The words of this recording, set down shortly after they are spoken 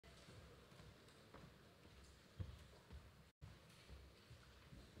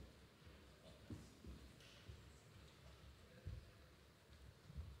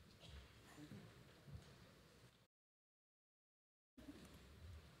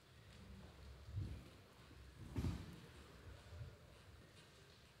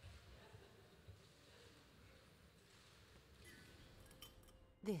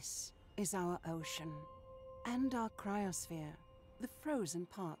This is our ocean and our cryosphere, the frozen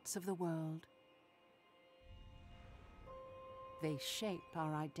parts of the world. They shape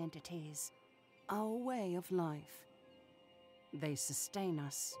our identities, our way of life. They sustain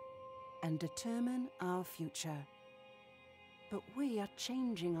us and determine our future. But we are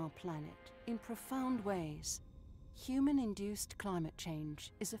changing our planet in profound ways. Human-induced climate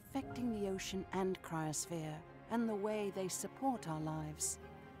change is affecting the ocean and cryosphere and the way they support our lives,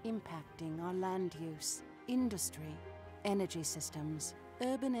 impacting our land use, industry, energy systems,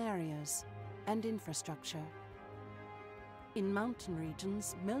 urban areas, and infrastructure. In mountain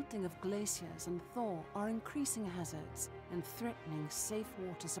regions, melting of glaciers and thaw are increasing hazards and threatening safe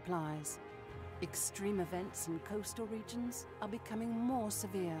water supplies. Extreme events in coastal regions are becoming more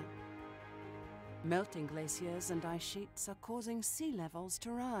severe. Melting glaciers and ice sheets are causing sea levels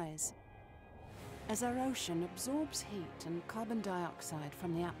to rise. As our ocean absorbs heat and carbon dioxide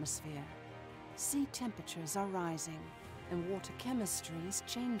from the atmosphere, sea temperatures are rising and water chemistry is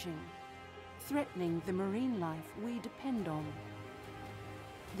changing, threatening the marine life we depend on.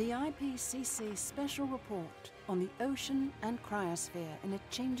 The IPCC Special Report on the Ocean and Cryosphere in a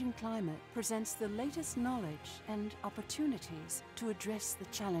Changing Climate presents the latest knowledge and opportunities to address the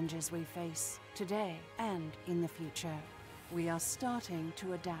challenges we face today and in the future. We are starting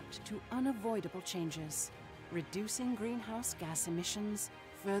to adapt to unavoidable changes. Reducing greenhouse gas emissions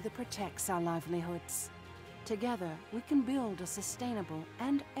further protects our livelihoods. Together, we can build a sustainable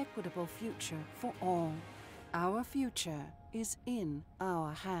and equitable future for all. Our future is in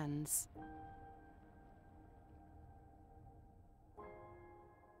our hands.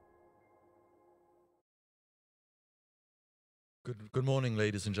 Good morning,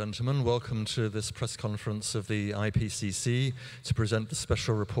 ladies and gentlemen. Welcome to this press conference of the IPCC to present the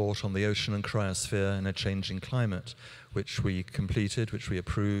special report on the ocean and cryosphere in a changing climate, which we completed, which we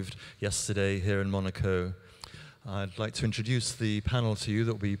approved yesterday here in Monaco. I'd like to introduce the panel to you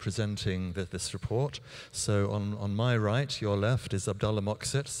that will be presenting this report. So on my right, your left, is Abdullah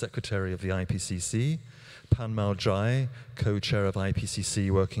Moqsit, Secretary of the IPCC, Panmal Jai, Co-Chair of IPCC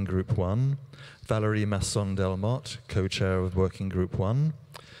Working Group 1, Valerie Masson-Delmotte, Co-Chair of Working Group 1,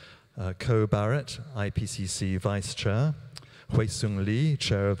 Co Barrett, IPCC Vice Chair, Hui-Sung Lee,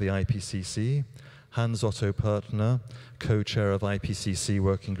 Chair of the IPCC, Hans Otto Pertner, Co-Chair of IPCC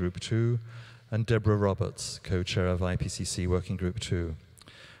Working Group 2, and Deborah Roberts, Co-Chair of IPCC Working Group 2.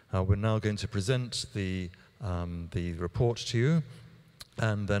 We're now going to present the report to you,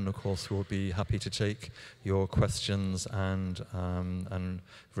 and then, of course, we'll be happy to take your questions and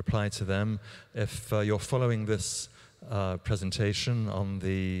reply to them. If you're following this presentation on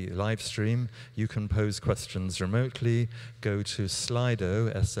the live stream, you can pose questions remotely. Go to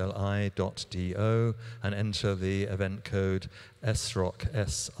slido, sli.do, and enter the event code SROC,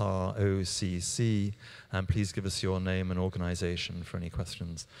 SROCC, and please give us your name and organization for any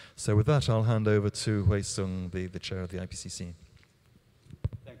questions. So with that, I'll hand over to Hui-Sung, the chair of the IPCC.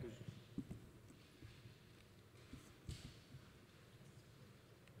 Thank you.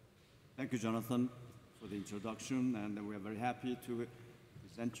 Thank you, Jonathan, for the introduction, and we are very happy to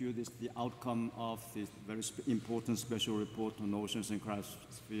present you the outcome of this very important special report on oceans and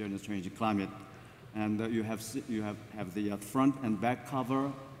cryosphere in a changing climate. And you have the front and back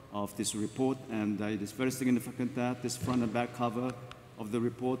cover of this report, and it is very significant that this front and back cover of the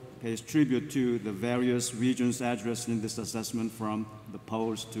report pays tribute to the various regions addressed in this assessment, from the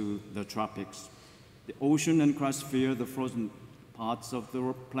poles to the tropics. The ocean and cryosphere, the frozen parts of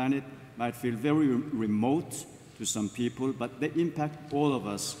the planet, might feel very remote to some people, but they impact all of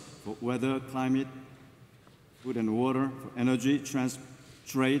us for weather, climate, food and water, for energy,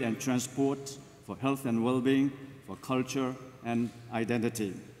 trade and transport, for health and well-being, for culture and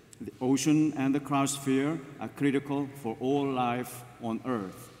identity. The ocean and the cryosphere are critical for all life on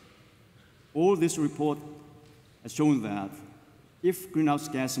Earth. All this report has shown that if greenhouse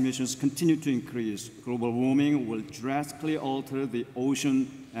gas emissions continue to increase, global warming will drastically alter the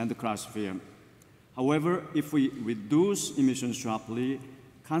ocean and the cryosphere. However, if we reduce emissions sharply,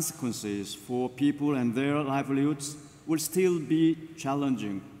 consequences for people and their livelihoods will still be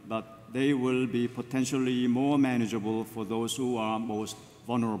challenging, but they will be potentially more manageable for those who are most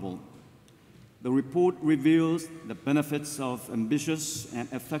vulnerable. The report reveals the benefits of ambitious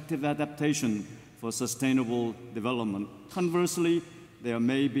and effective adaptation for sustainable development. Conversely, there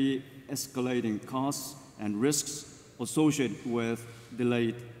may be escalating costs and risks associated with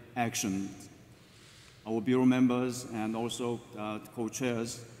delayed action. Our Bureau members and also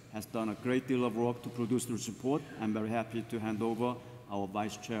co-chairs has done a great deal of work to produce this report. I'm very happy to hand over our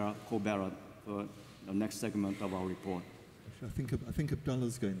Vice Chair, Co Barrett, for the next segment of our report. I think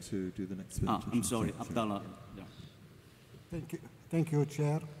Abdullah's going to do the next presentation. I'm sorry, Abdullah. Yeah. Thank you,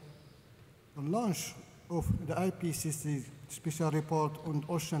 Chair. The launch of the IPCC special report on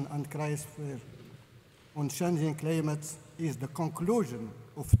ocean and cryosphere on changing climates is the conclusion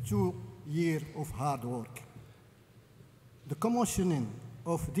of 2 years of hard work. The commissioning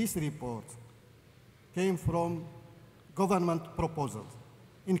of this report came from government proposals,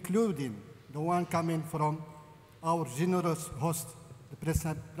 including the one coming from our generous host, the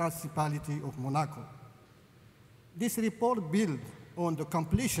Principality of Monaco. This report builds on the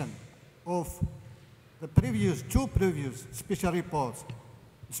completion of the two previous special reports.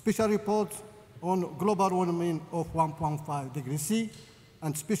 Special report on global warming of 1.5 degrees C,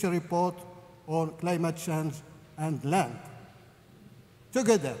 and special report on climate change and land.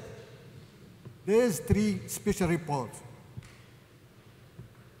 Together, there's 3 special reports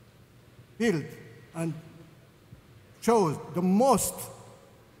built and shows the most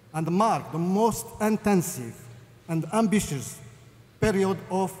and mark the most intensive and ambitious period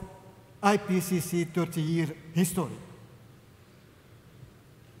of IPCC 30-year history.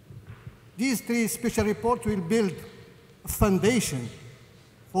 These 3 special reports will build a foundation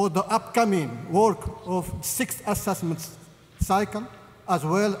for the upcoming work of 6th assessment cycle, as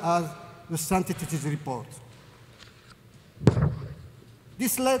well as the sensitivity report.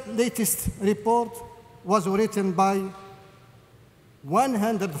 This latest report was written by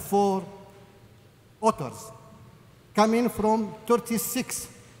 104 authors coming from 36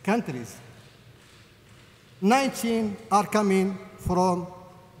 countries. 19 are coming from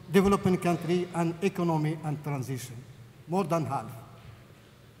developing country and economy and transition, more than half.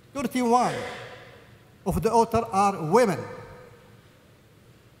 31 of the authors are women.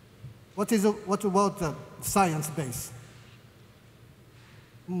 What about the science base?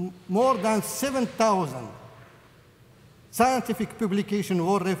 More than 7,000 scientific publications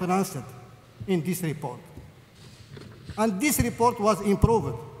were referenced in this report. And this report was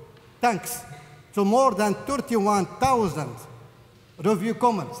improved thanks to more than 31,000 review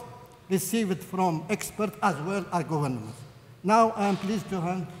comments received from experts as well as governments. Now I am pleased to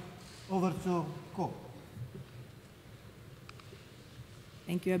hand over to Ko.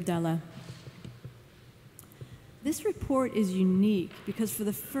 Thank you, Abdallah. This report is unique because for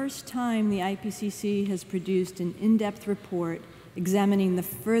the first time, the IPCC has produced an in-depth report examining the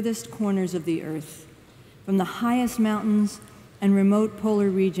furthest corners of the Earth, from the highest mountains and remote polar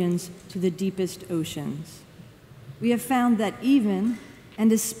regions to the deepest oceans. We have found that even,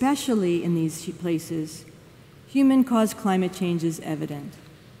 and especially in these places, human-caused climate change is evident.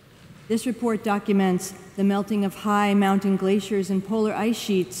 This report documents the melting of high mountain glaciers and polar ice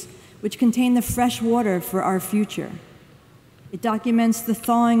sheets, which contain the fresh water for our future. It documents the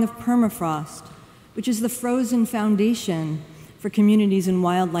thawing of permafrost, which is the frozen foundation for communities and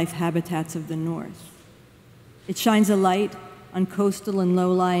wildlife habitats of the North. It shines a light on coastal and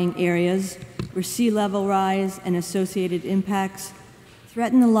low-lying areas where sea level rise and associated impacts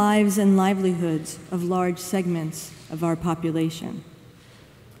threaten the lives and livelihoods of large segments of our population.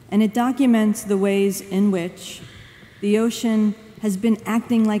 And it documents the ways in which the ocean has been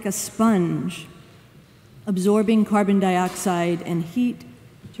acting like a sponge, absorbing carbon dioxide and heat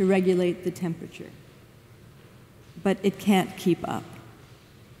to regulate the temperature. But it can't keep up.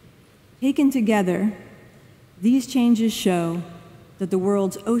 Taken together, these changes show that the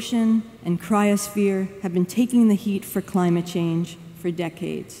world's ocean and cryosphere have been taking the heat for climate change for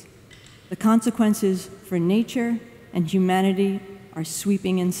decades. The consequences for nature and humanity are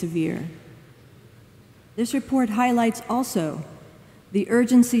sweeping and severe. This report highlights also the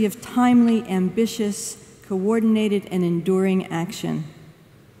urgency of timely, ambitious, coordinated, and enduring action.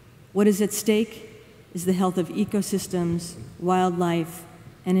 What is at stake is the health of ecosystems, wildlife,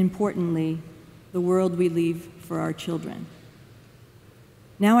 and importantly, the world we leave for our children.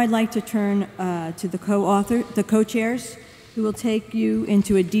 Now I'd like to turn to the co-chairs, who will take you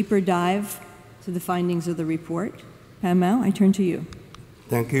into a deeper dive to the findings of the report. Pam Mao, I turn to you.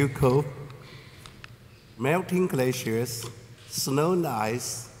 Thank you, Ko. Melting glaciers, snow and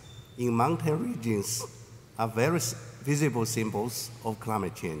ice in mountain regions are very visible symbols of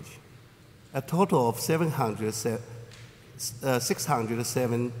climate change. A total of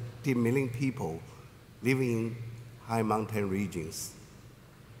 670 million people live in high mountain regions.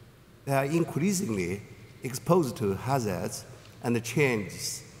 They are increasingly exposed to hazards and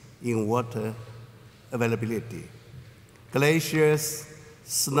changes in water availability. Glaciers,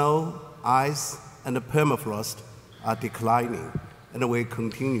 snow, ice, and permafrost are declining and will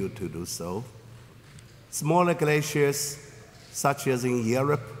continue to do so. Smaller glaciers, such as in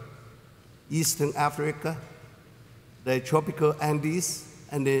Europe, Eastern Africa, the tropical Andes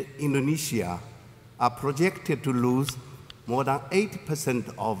and Indonesia are projected to lose more than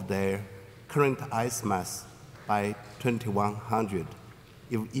 80% of their current ice mass by 2100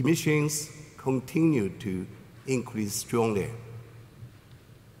 if emissions continue to increase strongly.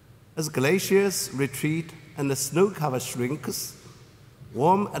 As glaciers retreat and the snow cover shrinks,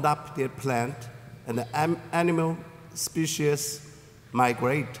 warm-adapted plant and animal species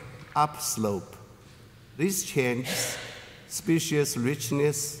migrate upslope. This changes species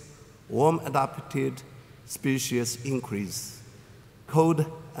richness, warm-adapted species increase, cold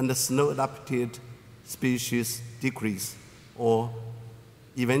and snow-adapted species decrease or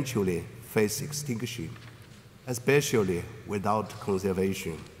eventually face extinction, especially without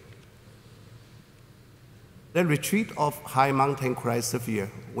conservation. The retreat of high mountain cryosphere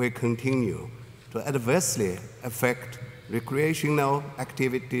will continue to adversely affect recreational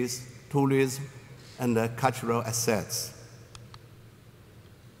activities, tourism, and cultural assets.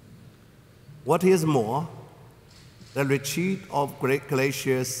 What is more, the retreat of great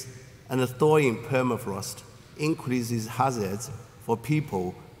glaciers and thawing permafrost increases hazards for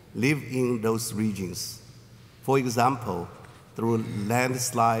people live in those regions. For example, through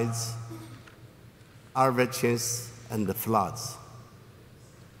landslides, avalanches, and floods.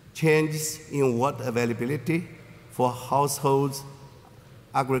 Changes in water availability for households,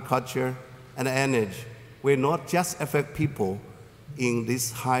 agriculture, and energy will not just affect people in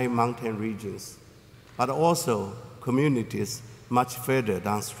these high mountain regions, but also communities much further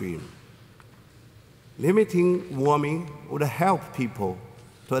downstream. Limiting warming would help people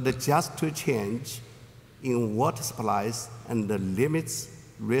to adjust to change in water supplies and limits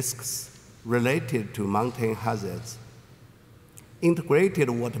risks related to mountain hazards. Integrated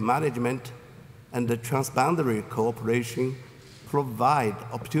water management and transboundary cooperation provide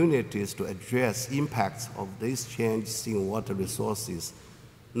opportunities to address impacts of these changes in water resources.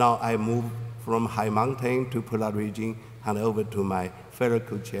 Now I move from high mountain to polar region, hand over to my fellow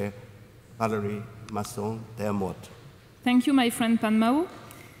co-chair, Valérie Masson-Dermot. Thank you, my friend Pan Mao.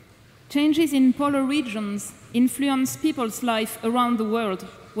 Changes in polar regions influence people's life around the world,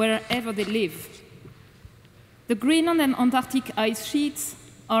 wherever they live. The Greenland and Antarctic ice sheets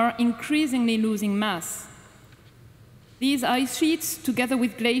are increasingly losing mass. These ice sheets, together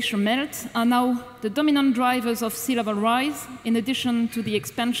with glacier melt, are now the dominant drivers of sea level rise, in addition to the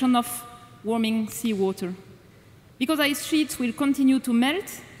expansion of warming seawater. Because ice sheets will continue to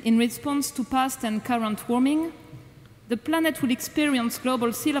melt in response to past and current warming, the planet will experience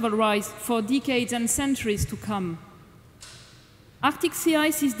global sea level rise for decades and centuries to come. Arctic sea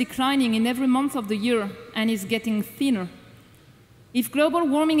ice is declining in every month of the year and is getting thinner. If global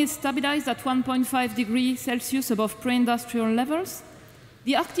warming is stabilized at 1.5 degrees Celsius above pre-industrial levels,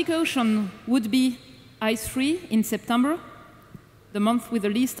 the Arctic Ocean would be ice-free in September, the month with the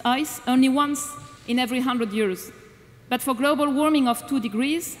least ice, only once in every 100 years. But for global warming of 2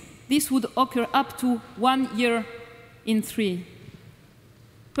 degrees, this would occur up to 1 year in 3.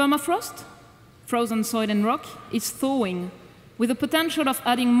 Permafrost, frozen soil and rock, is thawing, with the potential of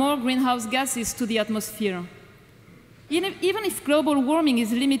adding more greenhouse gases to the atmosphere. Even if global warming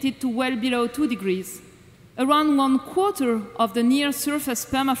is limited to well below 2 degrees, around 1/4 of the near-surface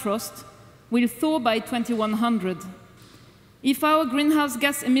permafrost will thaw by 2100. If our greenhouse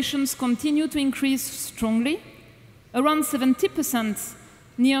gas emissions continue to increase strongly, around 70%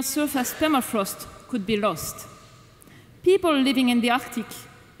 near-surface permafrost could be lost. People living in the Arctic,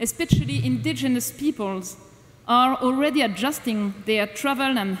 especially indigenous peoples, are already adjusting their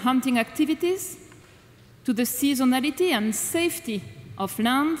travel and hunting activities to the seasonality and safety of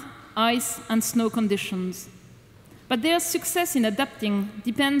land, ice, and snow conditions. But their success in adapting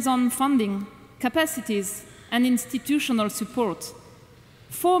depends on funding, capacities, and institutional support.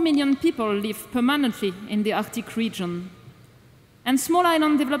 4 million people live permanently in the Arctic region. And small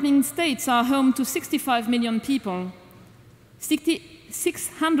island developing states are home to 65 million people.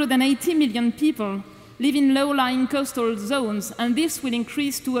 680 million people live in low-lying coastal zones, and this will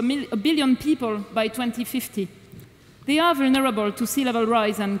increase to a billion people by 2050. They are vulnerable to sea level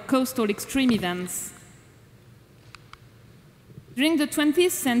rise and coastal extreme events. During the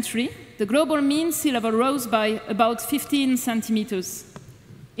 20th century, the global mean sea level rose by about 15 centimeters.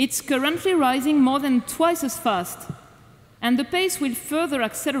 It's currently rising more than twice as fast, and the pace will further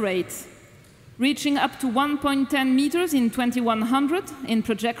accelerate, reaching up to 1.10 meters in 2100 in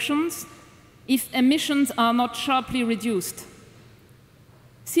projections, if emissions are not sharply reduced.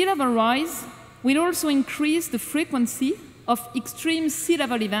 Sea level rise will also increase the frequency of extreme sea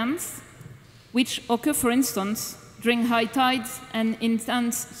level events, which occur, for instance, during high tides and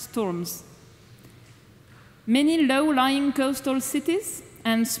intense storms. many low-lying coastal cities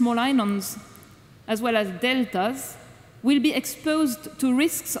and small islands, as well as deltas, will be exposed to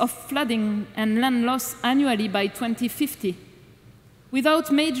risks of flooding and land loss annually by 2050.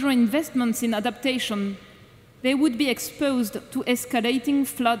 Without major investments in adaptation, they would be exposed to escalating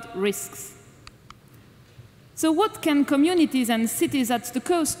flood risks. So what can communities and cities at the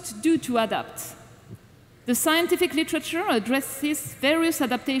coast do to adapt? The scientific literature addresses various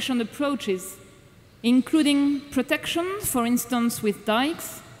adaptation approaches, including protection, for instance, with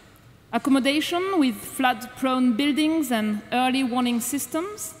dikes, accommodation with flood-prone buildings and early warning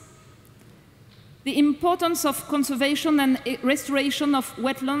systems, the importance of conservation and restoration of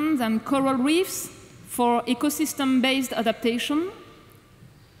wetlands and coral reefs for ecosystem-based adaptation,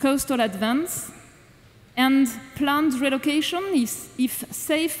 coastal advance, and planned relocation if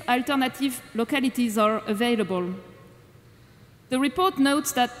safe alternative localities are available. The report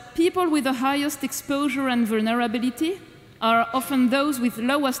notes that people with the highest exposure and vulnerability are often those with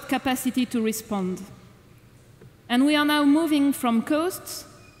lowest capacity to respond. And we are now moving from coasts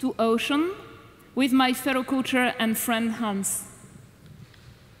to ocean with my fellow co-chair and friend Hans.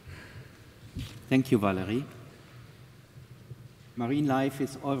 Thank you, Valerie. Marine life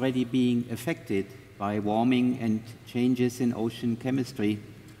is already being affected by warming and changes in ocean chemistry,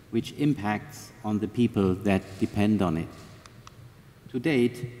 which impacts on the people that depend on it. To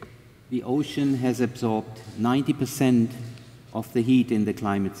date, the ocean has absorbed 90% of the heat in the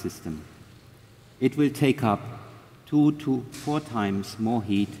climate system. It will take up 2 to 4 times more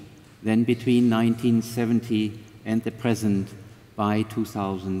heat than between 1970 and the present by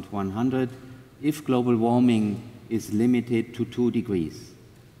 2100 if global warming is limited to 2 degrees,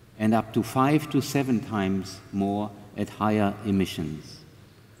 and up to 5 to 7 times more at higher emissions.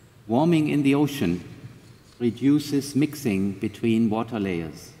 Warming in the ocean reduces mixing between water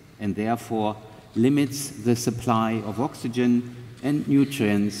layers and therefore limits the supply of oxygen and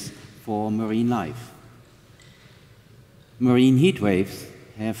nutrients for marine life. Marine heat waves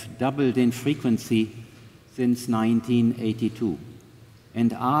have doubled in frequency since 1982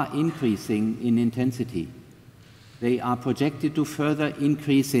 and are increasing in intensity. They are projected to further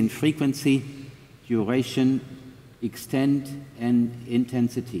increase in frequency, duration, extent, and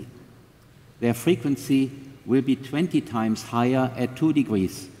intensity. Their frequency will be 20 times higher at 2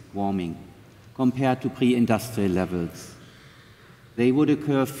 degrees warming compared to pre-industrial levels. They would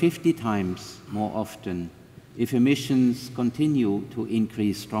occur 50 times more often if emissions continue to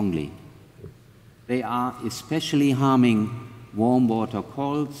increase strongly. They are especially harming warm water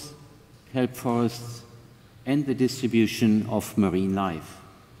corals, kelp forests, and the distribution of marine life.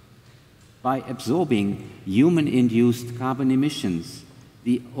 By absorbing human-induced carbon emissions,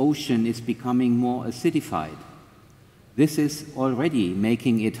 the ocean is becoming more acidified. This is already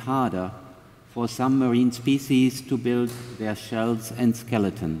making it harder for some marine species to build their shells and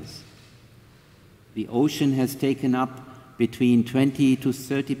skeletons. The ocean has taken up between 20 to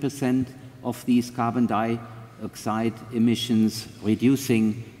 30% of these carbon dioxide emissions,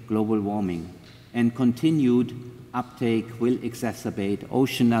 reducing global warming, and continued uptake will exacerbate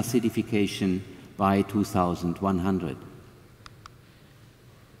ocean acidification by 2100.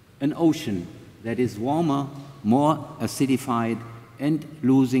 An ocean that is warmer, more acidified, and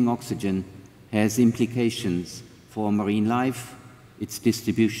losing oxygen has implications for marine life, its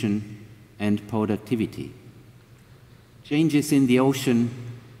distribution, and productivity. Changes in the ocean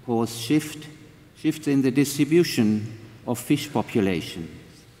cause shifts in the distribution of fish populations.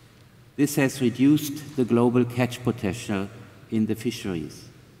 This has reduced the global catch potential in the fisheries.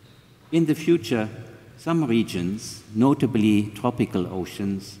 In the future, some regions, notably tropical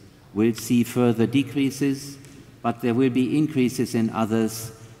oceans, will see further decreases, but there will be increases in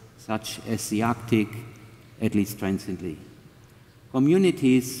others, such as the Arctic, at least transiently.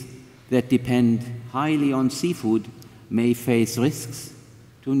 Communities that depend highly on seafood may face risks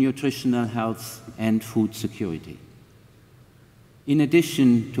to nutritional health and food security. In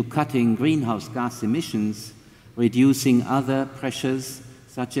addition to cutting greenhouse gas emissions, reducing other pressures,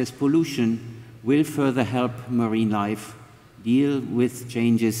 such as pollution, will further help marine life deal with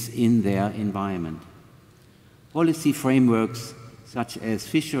changes in their environment. Policy frameworks such as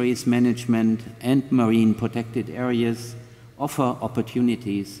fisheries management and marine protected areas offer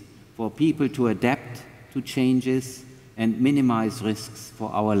opportunities for people to adapt to changes and minimize risks for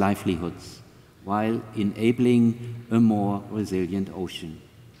our livelihoods, while enabling a more resilient ocean.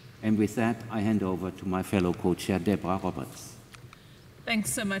 And with that, I hand over to my fellow co-chair, Deborah Roberts.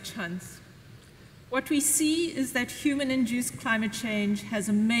 Thanks so much, Hans. What we see is that human-induced climate change has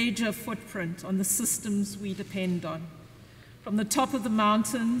a major footprint on the systems we depend on, from the top of the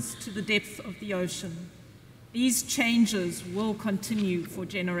mountains to the depth of the ocean. These changes will continue for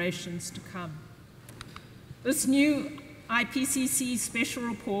generations to come. This new IPCC special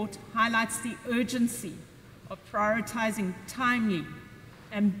report highlights the urgency of prioritizing timely,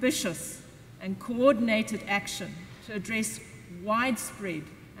 ambitious, and coordinated action to address widespread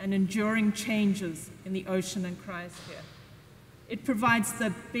and enduring changes in the ocean and cryosphere. It provides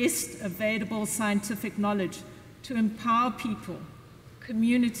the best available scientific knowledge to empower people,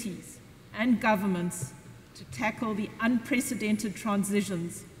 communities, and governments to tackle the unprecedented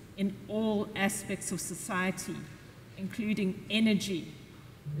transitions in all aspects of society, including energy,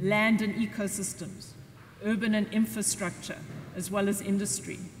 land and ecosystems, urban and infrastructure, as well as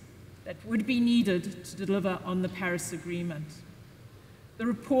industry, that would be needed to deliver on the Paris Agreement. The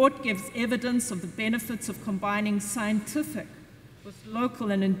report gives evidence of the benefits of combining scientific with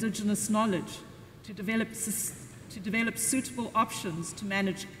local and indigenous knowledge to develop suitable options to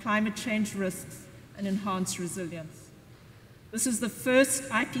manage climate change risks and enhance resilience. This is the first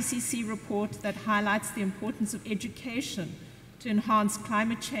IPCC report that highlights the importance of education to enhance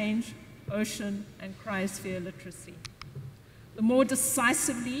climate change, ocean, and cryosphere literacy. The more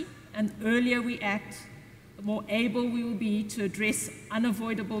decisively and earlier we act, the more able we will be to address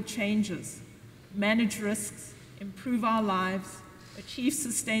unavoidable changes, manage risks, improve our lives, achieve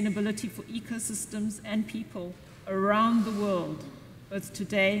sustainability for ecosystems and people around the world, both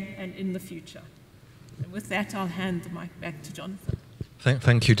today and in the future. And with that, I'll hand the mic back to Jonathan.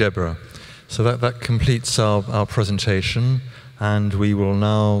 Thank you, Deborah. So that completes our presentation, and we will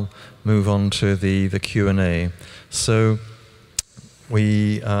now move on to the Q&A. So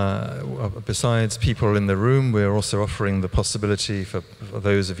we, besides people in the room, we're also offering the possibility for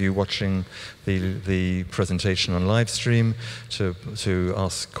those of you watching the presentation on live stream to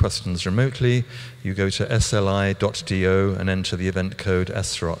ask questions remotely. You go to sli.do and enter the event code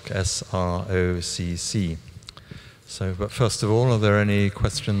SROCC, S-R-O-C-C. So, but first of all, are there any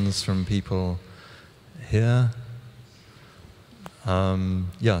questions from people here?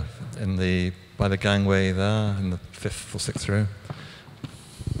 Yeah, by the gangway there, in the 5th or 6th row.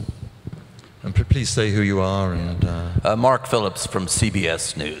 And please say who you are. And Mark Phillips from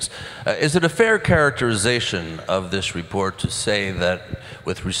CBS News. Is it a fair characterization of this report to say that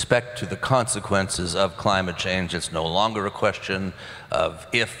with respect to the consequences of climate change, it's no longer a question of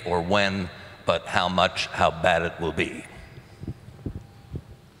if or when, but how much, how bad it will be?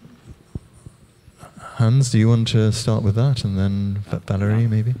 Hans, do you want to start with that, and then Valerie,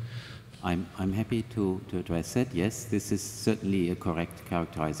 maybe? I'm happy to address that. Yes, this is certainly a correct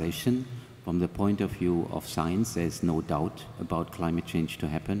characterization. From the point of view of science, there's no doubt about climate change to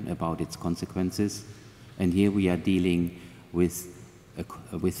happen, about its consequences. And here we are dealing with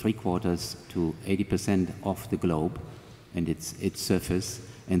 3/4 to 80% of the globe and its surface,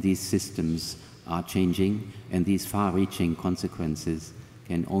 and these systems are changing, and these far-reaching consequences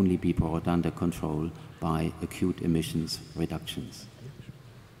can only be brought under control by acute emissions reductions.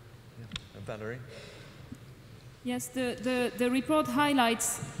 Valerie? Yes, the report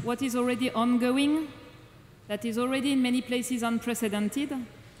highlights what is already ongoing, that is already in many places unprecedented,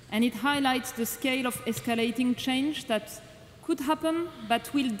 and it highlights the scale of escalating change that could happen,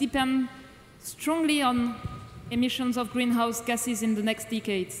 but will depend strongly on emissions of greenhouse gases in the next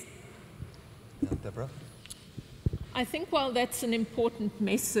decades. Deborah? I think while that's an important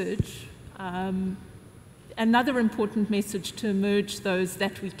message, another important message to emerge those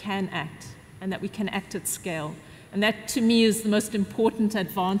that we can act, and that we can act at scale. And that, to me, is the most important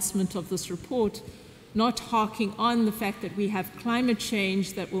advancement of this report, not harking on the fact that we have climate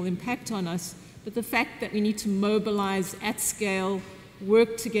change that will impact on us, but the fact that we need to mobilize at scale,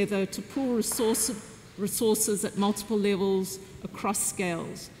 work together to pool resources at multiple levels across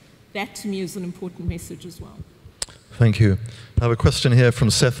scales. That, to me, is an important message as well. Thank you. I have a question here from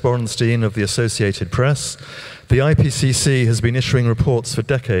Seth Borenstein of the Associated Press. The IPCC has been issuing reports for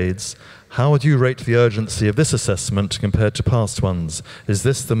decades. How would you rate the urgency of this assessment compared to past ones? Is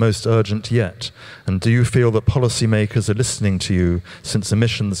this the most urgent yet? And do you feel that policymakers are listening to you since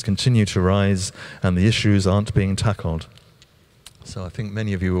emissions continue to rise and the issues aren't being tackled? So I think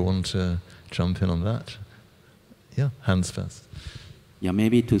many of you will want to jump in on that. Yeah, Hans first. Yeah,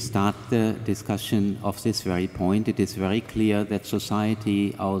 maybe to start the discussion of this very point, it is very clear that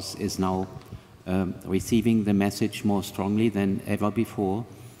society is now receiving the message more strongly than ever before.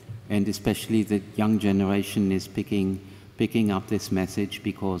 And especially the young generation is picking up this message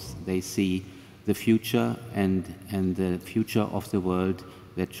because they see the future and the future of the world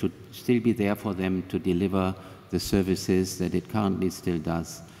that should still be there for them to deliver the services that it currently still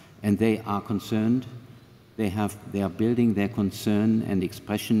does. And they are concerned. they are building their concern and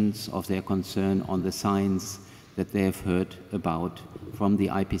expressions of their concern on the science that they have heard about from the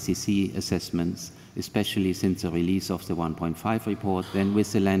IPCC assessments, especially since the release of the 1.5 report, then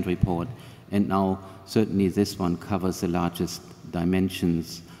with the land report, and now certainly this one covers the largest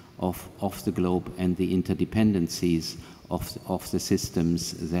dimensions of the globe and the interdependencies of the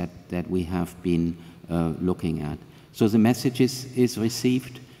systems that we have been looking at. So the message is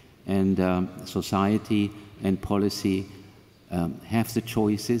received, and society and policy have the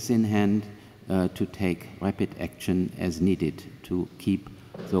choices in hand to take rapid action as needed to keep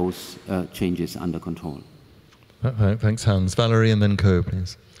those changes under control. Thanks, Hans. Valerie, and then Co,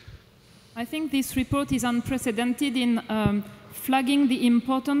 please. I think this report is unprecedented in flagging the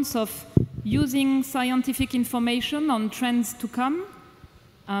importance of using scientific information on trends to come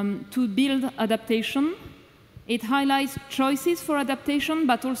to build adaptation. It highlights choices for adaptation,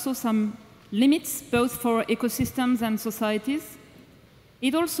 but also some limits, both for ecosystems and societies.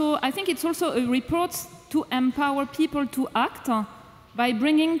 I think it's also a report to empower people to act by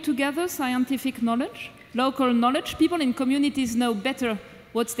bringing together scientific knowledge, local knowledge. People in communities know better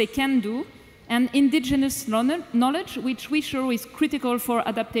what they can do, and indigenous knowledge, which we show is critical for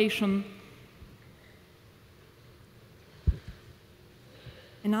adaptation.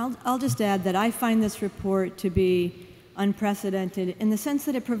 And I'll just add that I find this report to be unprecedented in the sense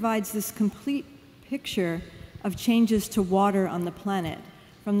that it provides this complete picture of changes to water on the planet,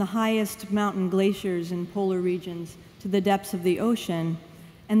 from the highest mountain glaciers in polar regions to the depths of the ocean,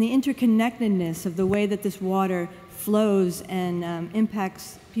 and the interconnectedness of the way that this water flows and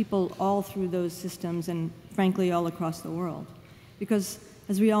impacts people all through those systems and, frankly, all across the world. Because,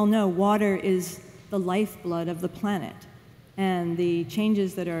 as we all know, water is the lifeblood of the planet. And the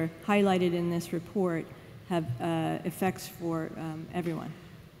changes that are highlighted in this report have effects for everyone.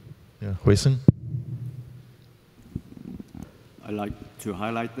 Yeah, Huisin? I'd like to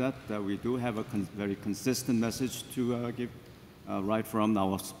highlight that we do have a very consistent message to give right from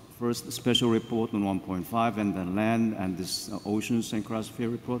our first special report on 1.5 and the land and this oceans and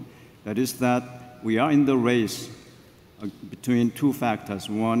cryosphere report. That is that we are in the race between two factors.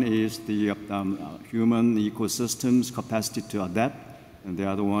 One is the human ecosystem's capacity to adapt, and the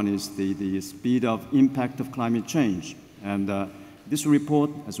other one is the speed of impact of climate change. And this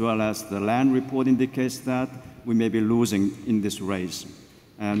report, as well as the land report, indicates that we may be losing in this race.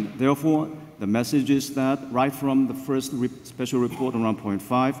 And therefore, the message is that right from the first special report on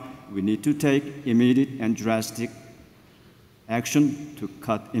 1.5, we need to take immediate and drastic action to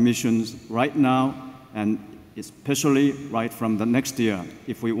cut emissions right now, and especially right from the next year,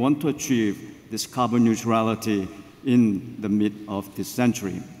 if we want to achieve this carbon neutrality in the mid of this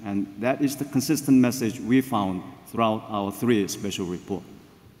century. And that is the consistent message we found throughout our 3 special reports.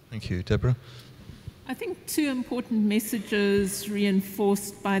 Thank you. Deborah? I think 2 important messages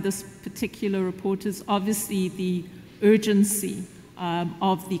reinforced by this particular report is obviously the urgency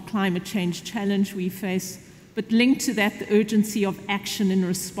of the climate change challenge we face, but linked to that, the urgency of action in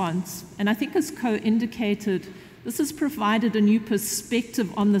response. And I think, as Co indicated, this has provided a new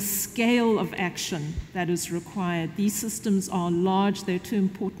perspective on the scale of action that is required. These systems are large. They're 2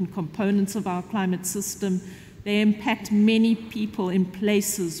 important components of our climate system. They impact many people in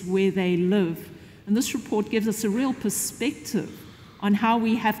places where they live. And this report gives us a real perspective on how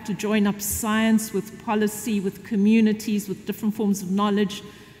we have to join up science with policy, with communities, with different forms of knowledge,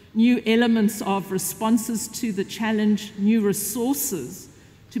 new elements of responses to the challenge, new resources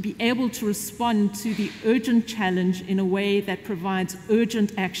to be able to respond to the urgent challenge in a way that provides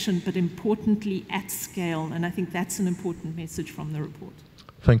urgent action, but importantly at scale. And I think that's an important message from the report.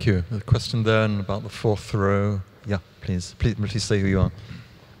 Thank you. A question then about the 4th row. Yeah, please say who you are.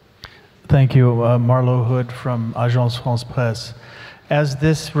 Thank you. Marlo Hood from Agence France Presse. As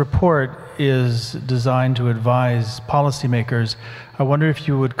this report is designed to advise policymakers, I wonder if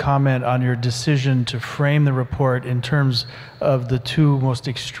you would comment on your decision to frame the report in terms of the 2 most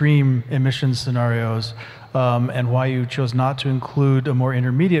extreme emission scenarios, and why you chose not to include a more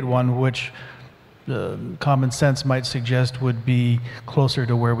intermediate one, which common sense might suggest would be closer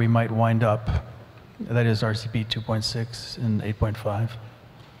to where we might wind up. That is RCP 2.6 and 8.5.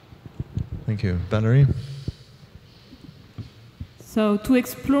 Thank you. Valerie? So to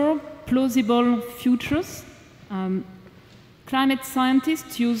explore plausible futures, climate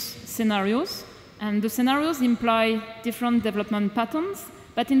scientists use scenarios, and the scenarios imply different development patterns.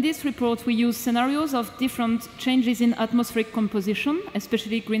 But in this report, we use scenarios of different changes in atmospheric composition,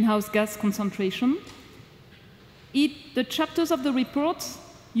 especially greenhouse gas concentration. The chapters of the report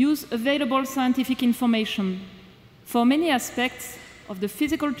use available scientific information. For many aspects of the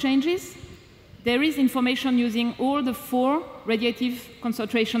physical changes, there is information using all the 4 radiative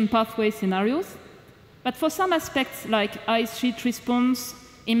concentration pathway scenarios. But for some aspects like ice sheet response,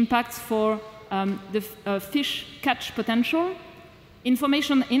 impacts for the fish catch potential,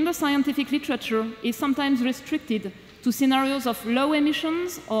 information in the scientific literature is sometimes restricted to scenarios of low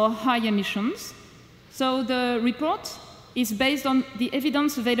emissions or high emissions. So the report is based on the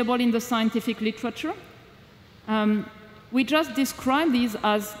evidence available in the scientific literature. We just describe these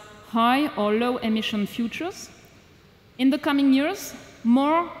as high or low emission futures. In the coming years,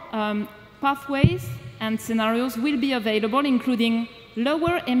 more pathways and scenarios will be available, including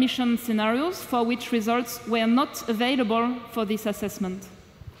lower emission scenarios for which results were not available for this assessment.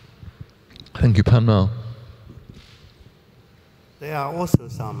 Thank you, Pan-Mao. There are also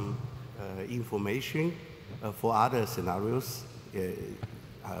some information for other scenarios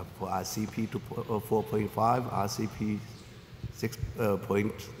for RCP 4.5, RCP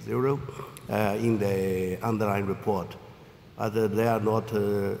 6.0 in the underlying report. But they are not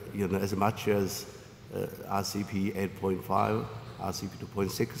as much as RCP 8.5, RCP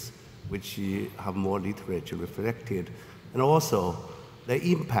 2.6, which have more literature reflected. And also, the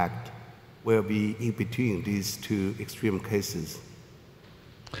impact will be in between these 2 extreme cases.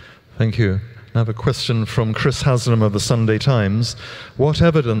 Thank you. I have a question from Chris Haslam of the Sunday Times. What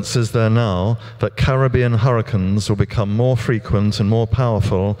evidence is there now that Caribbean hurricanes will become more frequent and more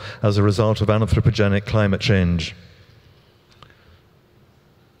powerful as a result of anthropogenic climate change?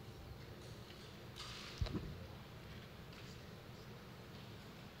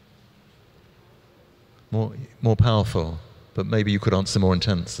 More powerful, but maybe you could answer more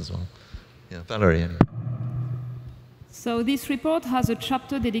intense as well. Yeah, Valerie. So this report has a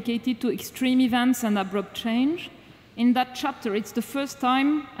chapter dedicated to extreme events and abrupt change. In that chapter, it's the first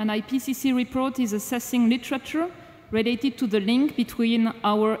time an IPCC report is assessing literature related to the link between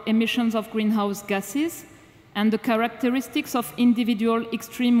our emissions of greenhouse gases and the characteristics of individual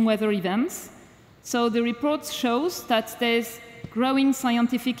extreme weather events. So the report shows that there's growing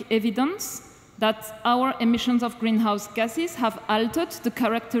scientific evidence that our emissions of greenhouse gases have altered the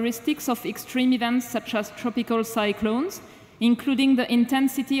characteristics of extreme events such as tropical cyclones, including the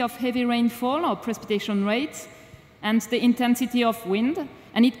intensity of heavy rainfall or precipitation rates and the intensity of wind.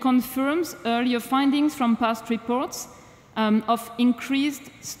 And it confirms earlier findings from past reports of increased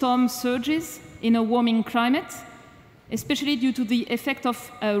storm surges in a warming climate, especially due to the effect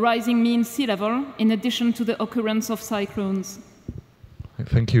of rising mean sea level, in addition to the occurrence of cyclones.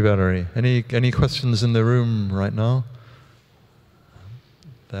 Thank you, Valerie. Any questions in the room right now?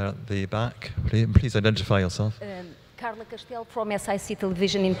 There at the back. Please identify yourself. Carla Castelo from SIC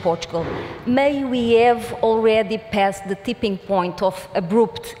Television in Portugal. May we have already passed the tipping point of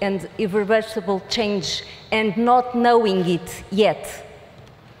abrupt and irreversible change and not knowing it yet?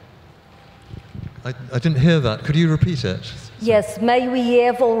 I didn't hear that. Could you repeat it? Yes, may we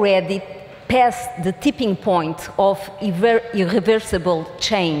have already past the tipping point of irreversible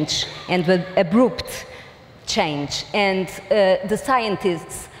change and abrupt change, and the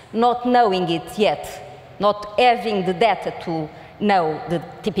scientists not knowing it yet, not having the data to know the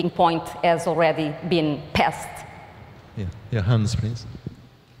tipping point has already been passed. Yeah, Hans, please.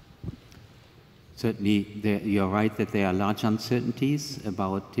 Certainly, you're right that there are large uncertainties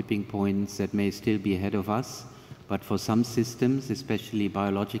about tipping points that may still be ahead of us. But for some systems, especially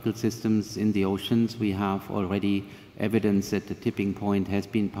biological systems in the oceans, we have already evidence that the tipping point has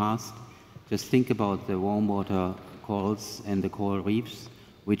been passed. Just think about the warm water corals and the coral reefs,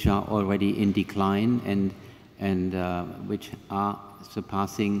 which are already in decline and which are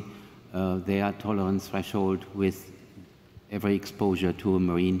surpassing their tolerance threshold with every exposure to a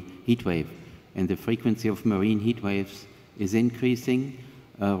marine heat wave. And the frequency of marine heat waves is increasing,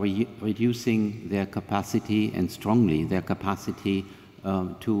 reducing their capacity and strongly their capacity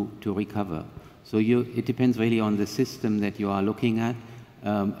to recover. So it depends really on the system that you are looking at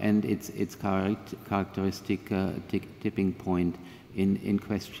and its characteristic tipping point in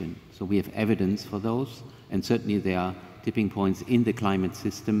question. So we have evidence for those, and certainly there are tipping points in the climate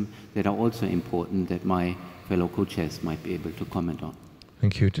system that are also important that my fellow co-chairs might be able to comment on.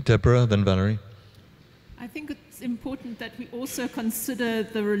 Thank you. Deborah, then Valerie. I think it's important that we also consider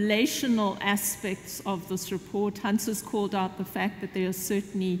the relational aspects of this report. Hans has called out the fact that there are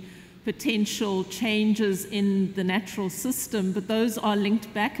certainly potential changes in the natural system, but those are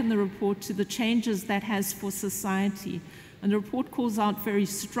linked back in the report to the changes that has for society. And the report calls out very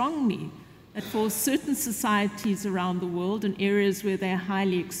strongly that for certain societies around the world, in areas where they're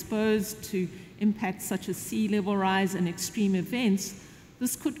highly exposed to impacts such as sea level rise and extreme events,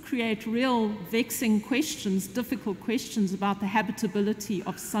 this could create real vexing questions, difficult questions about the habitability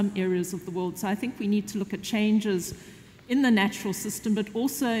of some areas of the world. So I think we need to look at changes in the natural system, but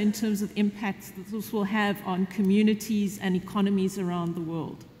also in terms of impacts that this will have on communities and economies around the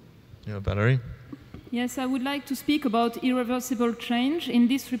world. Yeah, Valerie? Yes, I would like to speak about irreversible change. In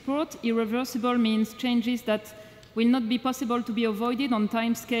this report, irreversible means changes that will not be possible to be avoided on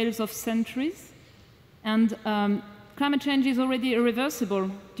timescales of centuries. And climate change is already irreversible.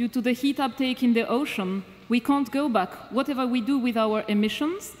 Due to the heat uptake in the ocean, we can't go back. Whatever we do with our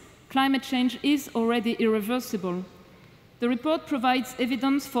emissions, climate change is already irreversible. The report provides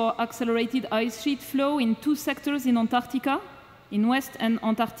evidence for accelerated ice sheet flow in 2 sectors in Antarctica, in West and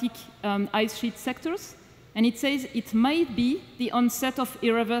Antarctic ice sheet sectors, and it says it might be the onset of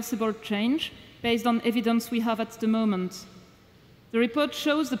irreversible change based on evidence we have at the moment. The report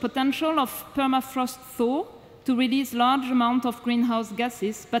shows the potential of permafrost thaw to release large amounts of greenhouse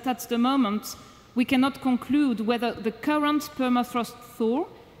gases, but at the moment we cannot conclude whether the current permafrost thaw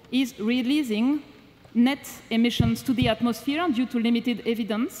is releasing net emissions to the atmosphere due to limited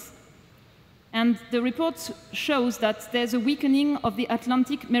evidence. And the report shows that there's a weakening of the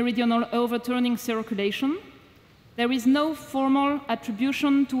Atlantic meridional overturning circulation. There is no formal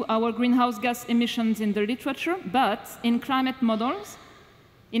attribution to our greenhouse gas emissions in the literature, but in climate models,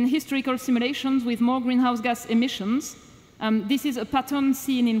 in historical simulations with more greenhouse gas emissions, this is a pattern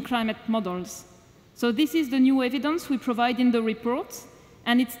seen in climate models. So this is the new evidence we provide in the report,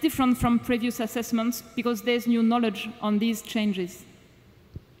 and it's different from previous assessments because there's new knowledge on these changes.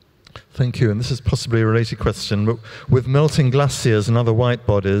 Thank you. And this is possibly a related question, but with melting glaciers and other white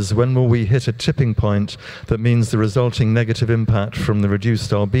bodies, when will we hit a tipping point that means the resulting negative impact from the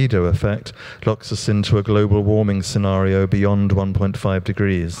reduced albedo effect locks us into a global warming scenario beyond 1.5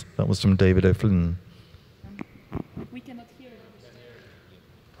 degrees? That was from David O'Flynn. We cannot hear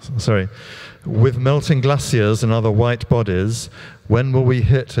it. Sorry. With melting glaciers and other white bodies, when will we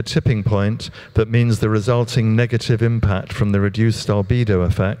hit a tipping point that means the resulting negative impact from the reduced albedo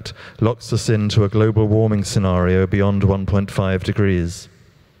effect locks us into a global warming scenario beyond 1.5 degrees?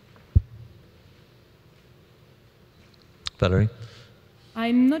 Valerie?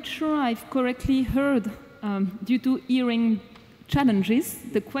 I'm not sure I've correctly heard, due to hearing challenges,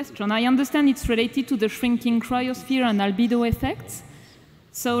 the question. I understand it's related to the shrinking cryosphere and albedo effects.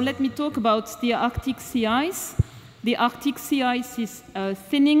 So let me talk about the Arctic sea ice. The Arctic sea ice is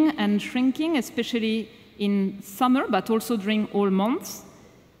thinning and shrinking, especially in summer, but also during all months.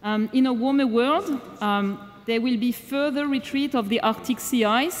 In a warmer world, there will be further retreat of the Arctic sea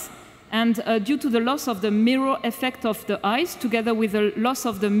ice, and due to the loss of the mirror effect of the ice, together with the loss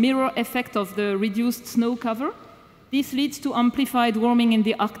of the mirror effect of the reduced snow cover, this leads to amplified warming in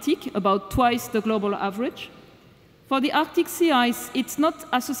the Arctic, about twice the global average. For the Arctic sea ice, it's not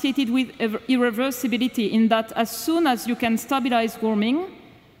associated with irreversibility in that as soon as you can stabilize warming,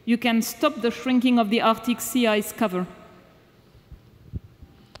 you can stop the shrinking of the Arctic sea ice cover.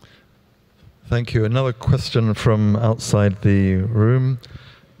 Thank you. Another question from outside the room,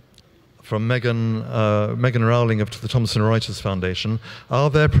 from Megan Rowling of the Thomson Reuters Foundation. Are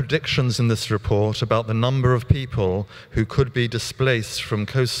there predictions in this report about the number of people who could be displaced from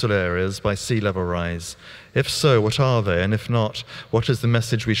coastal areas by sea level rise? If so, what are they? And if not, what is the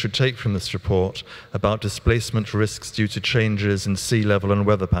message we should take from this report about displacement risks due to changes in sea level and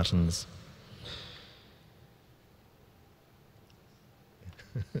weather patterns?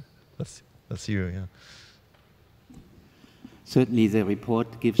 That's you, yeah. Certainly the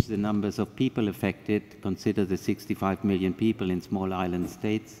report gives the numbers of people affected. Consider the 65 million people in small island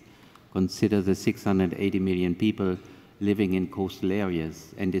states. Consider the 680 million people living in coastal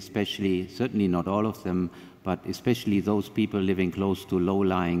areas, and especially, certainly not all of them, but especially those people living close to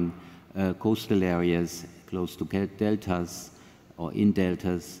low-lying coastal areas, close to deltas or in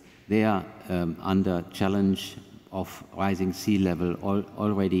deltas. They are under challenge of rising sea level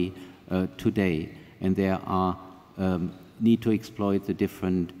already today, and there are need to exploit the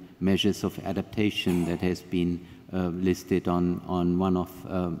different measures of adaptation that has been listed on one of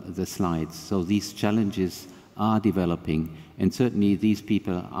the slides. So these challenges are developing, and certainly these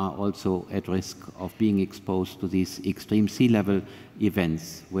people are also at risk of being exposed to these extreme sea level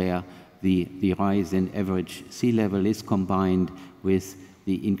events where the rise in average sea level is combined with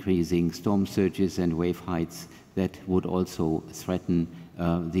the increasing storm surges and wave heights that would also threaten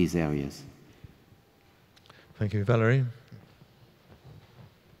these areas. Thank you. Valerie?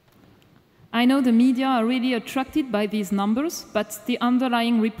 I know the media are really attracted by these numbers, but the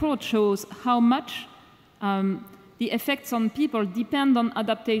underlying report shows how much the effects on people depend on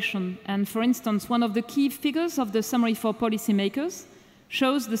adaptation. And for instance, one of the key figures of the summary for policymakers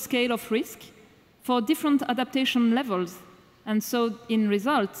shows the scale of risk for different adaptation levels. And so, in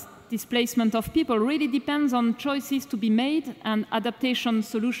result, displacement of people really depends on choices to be made and adaptation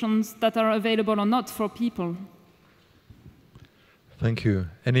solutions that are available or not for people. Thank you.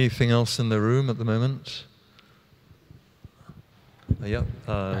 Anything else in the room at the moment? Yep,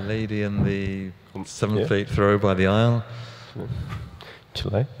 lady in the 7th, 8th row by the aisle.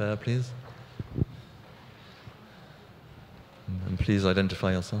 There, please. And please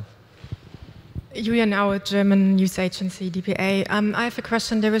identify yourself. Julian Auer, German news agency, DPA. I have a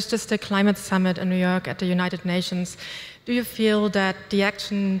question. There was just a climate summit in New York at the United Nations. Do you feel that the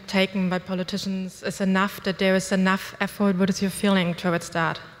action taken by politicians is enough, that there is enough effort? What is your feeling towards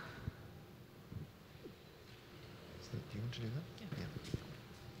that?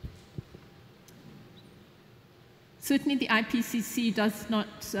 Certainly the IPCC does not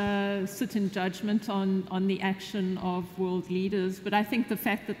sit in judgment on the action of world leaders, but I think the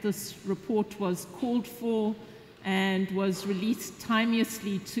fact that this report was called for and was released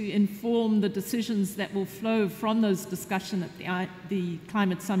timeously to inform the decisions that will flow from those discussions at the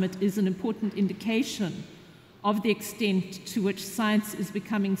Climate Summit is an important indication of the extent to which science is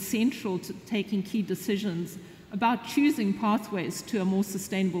becoming central to taking key decisions about choosing pathways to a more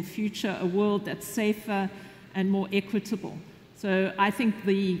sustainable future, a world that's safer and more equitable. So I think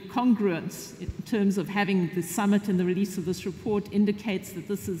the congruence in terms of having the summit and the release of this report indicates that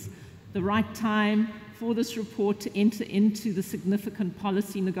this is the right time for this report to enter into the significant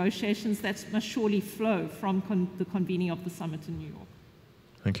policy negotiations that must surely flow from the convening of the summit in New York.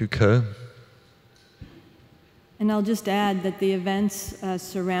 Thank you, Ko. And I'll just add that the events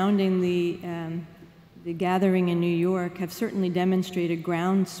surrounding the gathering in New York have certainly demonstrated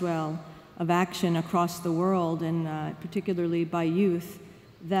groundswell of action across the world, and particularly by youth,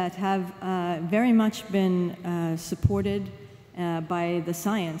 that have very much been supported by the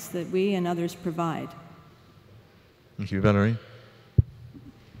science that we and others provide. Thank you, Valerie.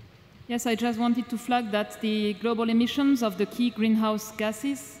 Yes, I just wanted to flag that the global emissions of the key greenhouse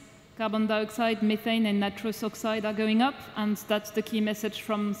gases, carbon dioxide, methane, and nitrous oxide, are going up, and that's the key message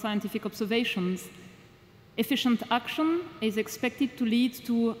from scientific observations. Efficient action is expected to lead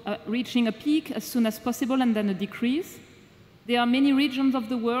to reaching a peak as soon as possible and then a decrease. There are many regions of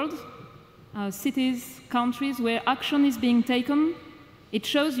the world, cities, countries, where action is being taken. It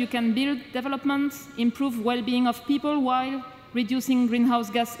shows you can build development, improve well-being of people while reducing greenhouse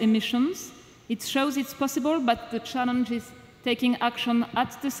gas emissions. It shows it's possible, but the challenge is taking action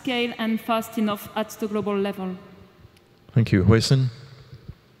at the scale and fast enough at the global level. Thank you. Huisin?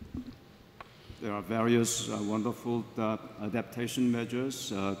 There are various wonderful adaptation measures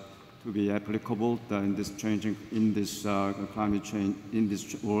to be applicable in this climate change, in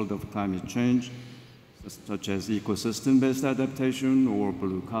this world of climate change, such as ecosystem-based adaptation or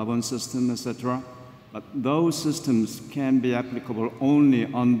blue carbon system, etc. But those systems can be applicable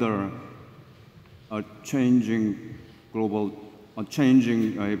only under a changing global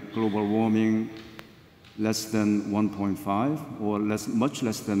warming less than 1.5 or much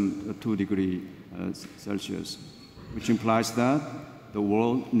less than 2 degrees Celsius, which implies that the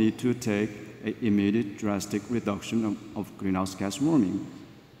world needs to take an immediate drastic reduction of greenhouse gas warming.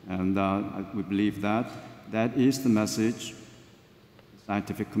 And we believe that that is the message the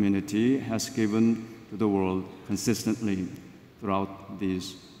scientific community has given to the world consistently throughout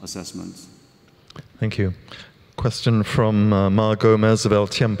these assessments. Thank you. Question from Mar Gomez of El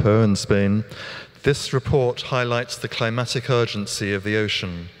Tiempo in Spain. This report highlights the climatic urgency of the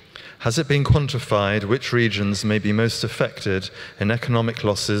ocean. Has it been quantified which regions may be most affected in economic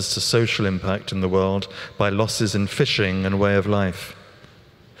losses to social impact in the world by losses in fishing and way of life?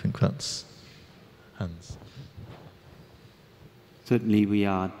 I think that's Hans. Certainly we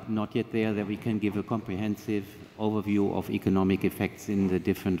are not yet there that we can give a comprehensive overview of economic effects in the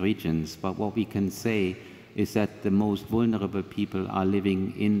different regions, but what we can say is that the most vulnerable people are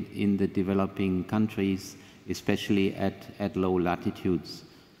living in the developing countries, especially at low latitudes.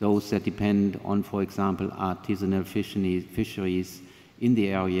 Those that depend on, for example, artisanal fisheries in the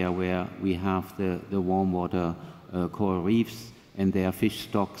area where we have the warm water coral reefs, and their fish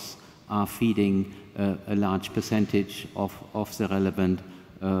stocks are feeding a large percentage of the relevant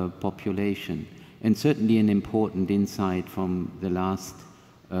population. And certainly an important insight from the last,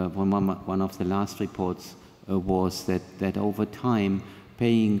 one of the last reports was that over time,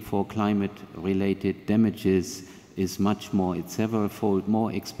 paying for climate-related damages is much more, it's several-fold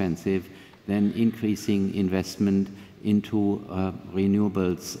more expensive than increasing investment into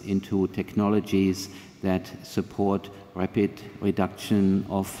renewables, into technologies that support rapid reduction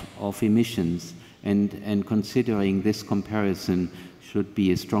of emissions. And considering this comparison, should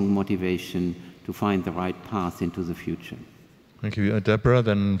be a strong motivation to find the right path into the future. Thank you. Deborah,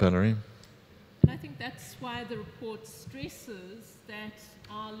 then Valerie. And I think that's why the report stresses that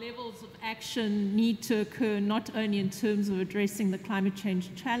our levels of action need to occur not only in terms of addressing the climate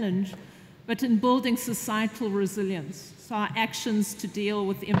change challenge, but in building societal resilience. So our actions to deal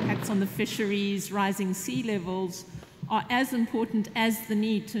with the impacts on the fisheries, rising sea levels, are as important as the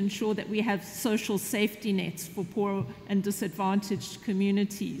need to ensure that we have social safety nets for poor and disadvantaged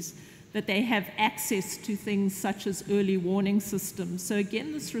communities, that they have access to things such as early warning systems. So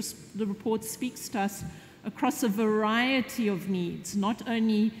again, the report speaks to us across a variety of needs, not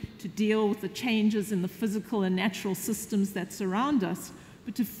only to deal with the changes in the physical and natural systems that surround us,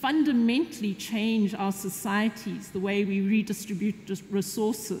 but to fundamentally change our societies, the way we redistribute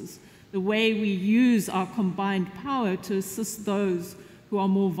resources, the way we use our combined power to assist those who are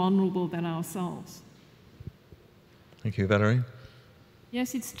more vulnerable than ourselves. Thank you, Valerie.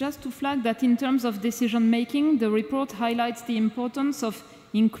 Yes, it's just to flag that in terms of decision-making, the report highlights the importance of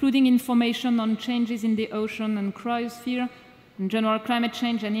including information on changes in the ocean and cryosphere, and general climate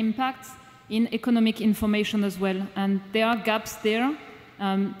change and impacts in economic information as well. And there are gaps there.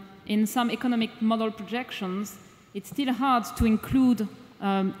 In some economic model projections, it's still hard to include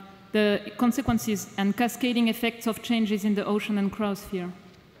the consequences and cascading effects of changes in the ocean and cryosphere.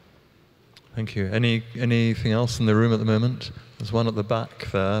 Thank you. Anything else in the room at the moment? There's one at the back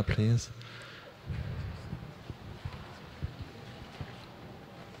there, please.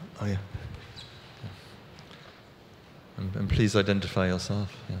 Oh, yeah. And please identify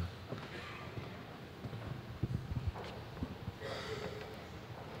yourself. Yeah.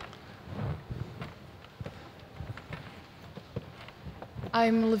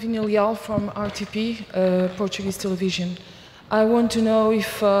 I'm Lavinia Leal from RTP, Portuguese television. I want to know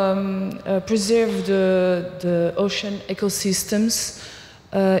if preserve the ocean ecosystems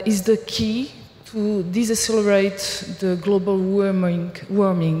is the key to decelerate the global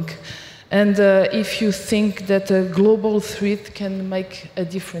warming, and if you think that a global threat can make a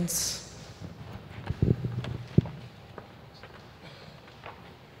difference.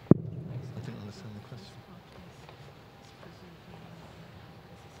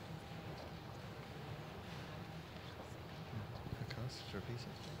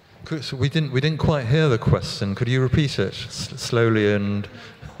 So we didn't quite hear the question. Could you repeat it slowly and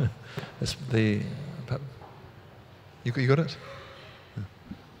you got it? Yeah.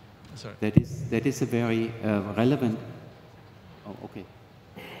 Sorry. That is a very relevant. Oh, okay.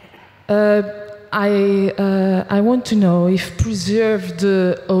 I want to know if preserve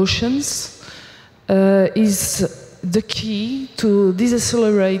the oceans is the key to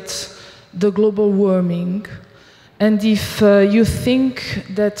decelerate the global warming. And if you think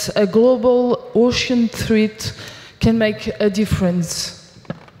that a global ocean threat can make a difference.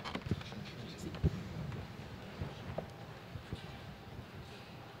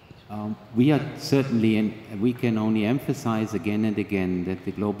 We are certainly, and we can only emphasize again and again that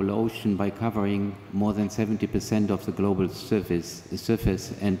the global ocean, by covering more than 70% of the global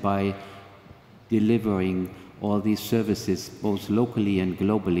surface, and by delivering all these services both locally and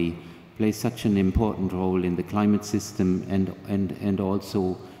globally, plays such an important role in the climate system and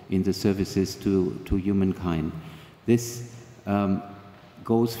also in the services to humankind. This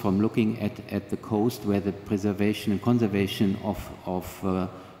goes from looking at the coast, where the preservation and conservation of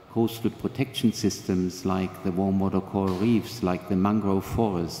coastal protection systems like the warm water coral reefs, like the mangrove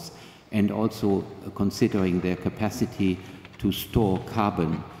forests, and also considering their capacity to store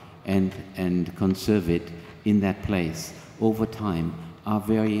carbon and conserve it in that place over time, are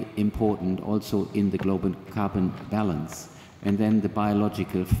very important also in the global carbon balance. And then the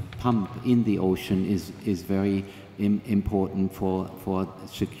biological pump in the ocean is very important for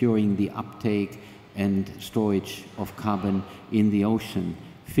securing the uptake and storage of carbon in the ocean.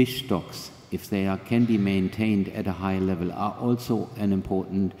 Fish stocks, if they can be maintained at a high level, are also an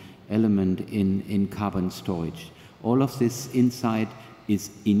important element in carbon storage. All of this insight is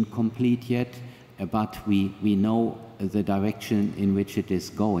incomplete yet, but we know the direction in which it is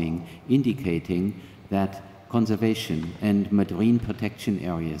going, indicating that conservation and marine protection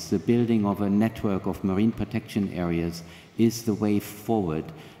areas, the building of a network of marine protection areas, is the way forward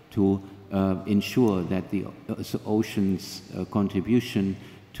to ensure that the ocean's contribution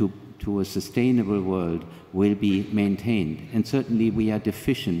to a sustainable world will be maintained. And certainly we are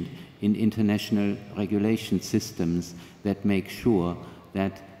deficient in international regulation systems that make sure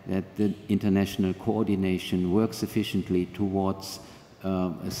that the international coordination works efficiently towards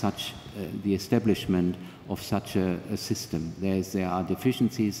the establishment of such a system. There are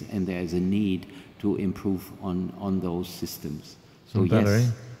deficiencies, and there is a need to improve on those systems. So Valerie?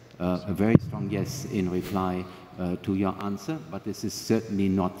 yes, a very strong yes in reply to your answer, but this is certainly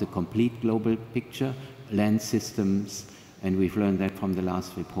not the complete global picture. Land systems, and we've learned that from the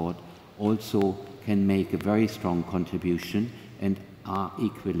last report, also can make a very strong contribution and are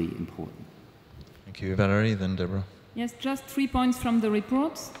equally important. Thank you, Valerie. Then Deborah. Yes, just 3 points from the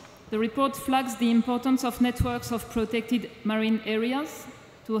report. The report flags the importance of networks of protected marine areas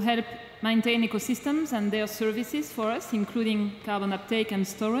to help maintain ecosystems and their services for us, including carbon uptake and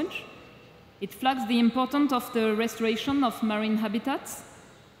storage. It flags the importance of the restoration of marine habitats,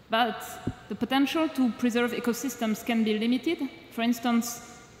 but the potential to preserve ecosystems can be limited. For instance,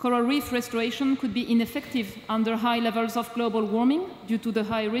 coral reef restoration could be ineffective under high levels of global warming due to the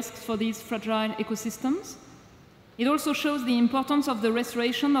high risks for these fragile ecosystems. It also shows the importance of the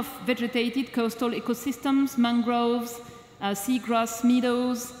restoration of vegetated coastal ecosystems, mangroves, seagrass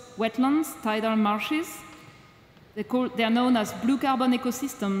meadows, wetlands, tidal marshes. They are known as blue carbon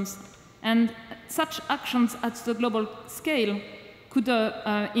ecosystems, and such actions at the global scale could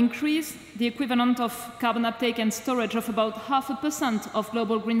increase the equivalent of carbon uptake and storage of about 0.5% of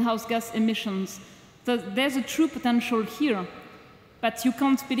global greenhouse gas emissions. So there's a true potential here, but you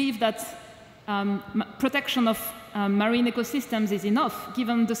can't believe that protection of marine ecosystems is enough,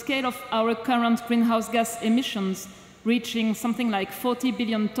 given the scale of our current greenhouse gas emissions, reaching something like 40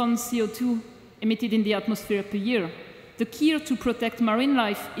 billion tons CO2 emitted in the atmosphere per year. The key to protect marine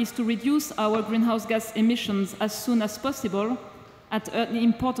life is to reduce our greenhouse gas emissions as soon as possible at an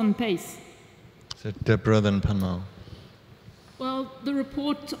important pace. So Deborah, then Panmal. Well, the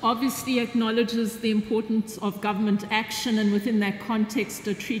report obviously acknowledges the importance of government action, and within that context,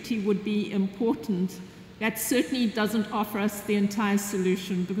 a treaty would be important. That certainly doesn't offer us the entire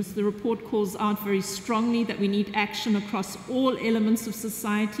solution, because the report calls out very strongly that we need action across all elements of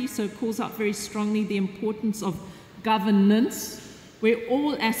society. So it calls out very strongly the importance of governance, where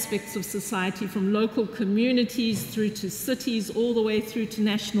all aspects of society, from local communities through to cities, all the way through to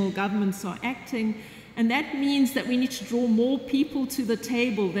national governments, are acting. And that means that we need to draw more people to the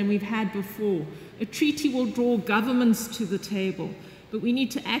table than we've had before. A treaty will draw governments to the table, but we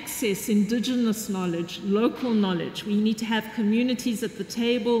need to access indigenous knowledge, local knowledge. We need to have communities at the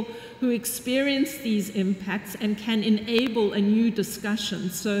table who experience these impacts and can enable a new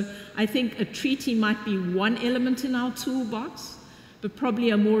discussion. So I think a treaty might be one element in our toolbox, but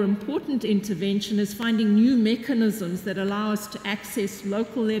probably a more important intervention is finding new mechanisms that allow us to access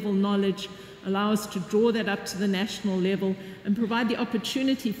local level knowledge, allow us to draw that up to the national level, and provide the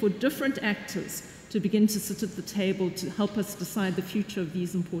opportunity for different actors to begin to sit at the table to help us decide the future of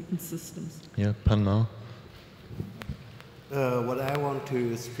these important systems. Yeah, Panmal. What I want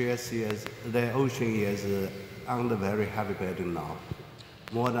to stress is the ocean is under very heavy burden now.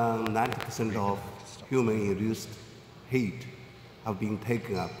 More than 90% of human-induced heat have been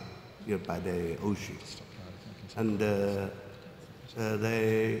taken up by the ocean. And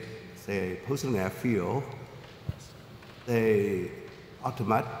they say, personally, I feel the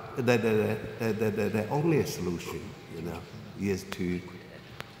only solution, is to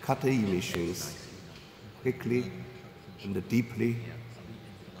cut the emissions quickly and deeply.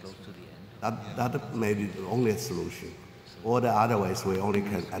 That may be the only solution. Or otherwise, we only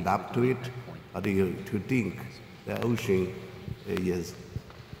can adapt to it. But to think the ocean is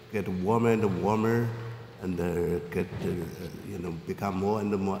get warmer and warmer, and become more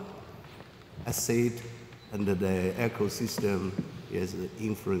and more acid, and the ecosystem is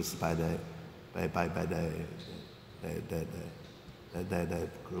influenced by the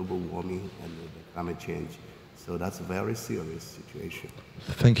global warming and the climate change. So that's a very serious situation.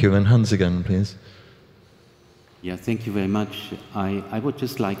 Thank you. And Hans again, please. Yeah, thank you very much. I would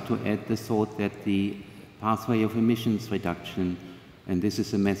just like to add the thought that the pathway of emissions reduction, and this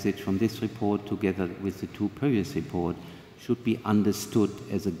is a message from this report together with the two previous reports, should be understood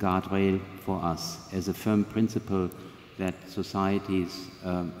as a guardrail for us, as a firm principle that societies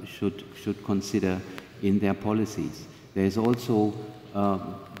should consider in their policies. There is also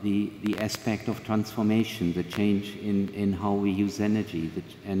the aspect of transformation, the change in how we use energy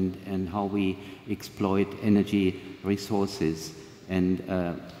and how we exploit energy resources, and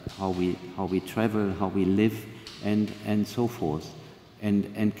how we travel, how we live, and so forth.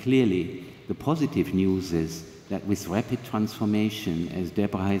 And clearly, the positive news is that with rapid transformation, as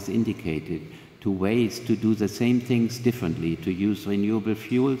Deborah has indicated, to ways to do the same things differently, to use renewable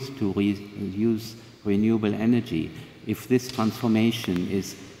fuels, to use renewable energy, if this transformation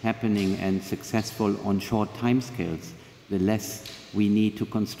is happening and successful on short timescales, the less we need to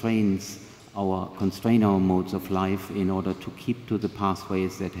constrain our modes of life in order to keep to the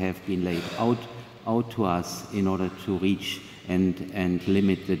pathways that have been laid out to us in order to reach and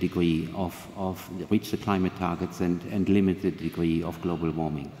limit the degree reach the climate targets and limit the degree of global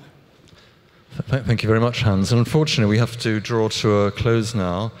warming. Thank you very much, Hans. And unfortunately, we have to draw to a close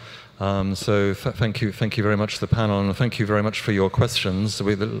now. So thank you very much to the panel, and thank you very much for your questions. A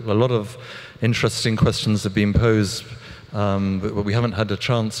lot of interesting questions have been posed, but we haven't had a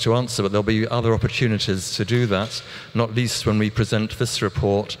chance to answer, but there'll be other opportunities to do that, not least when we present this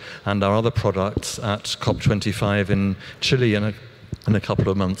report and our other products at COP25 in Chile in a couple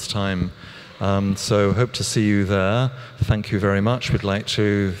of months' time. So hope to see you there. Thank you very much. We'd like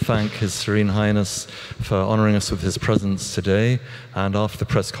to thank His Serene Highness for honouring us with his presence today. And after the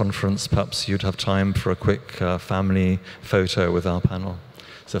press conference, perhaps you'd have time for a quick family photo with our panel.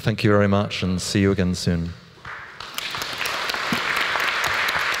 So thank you very much, and see you again soon.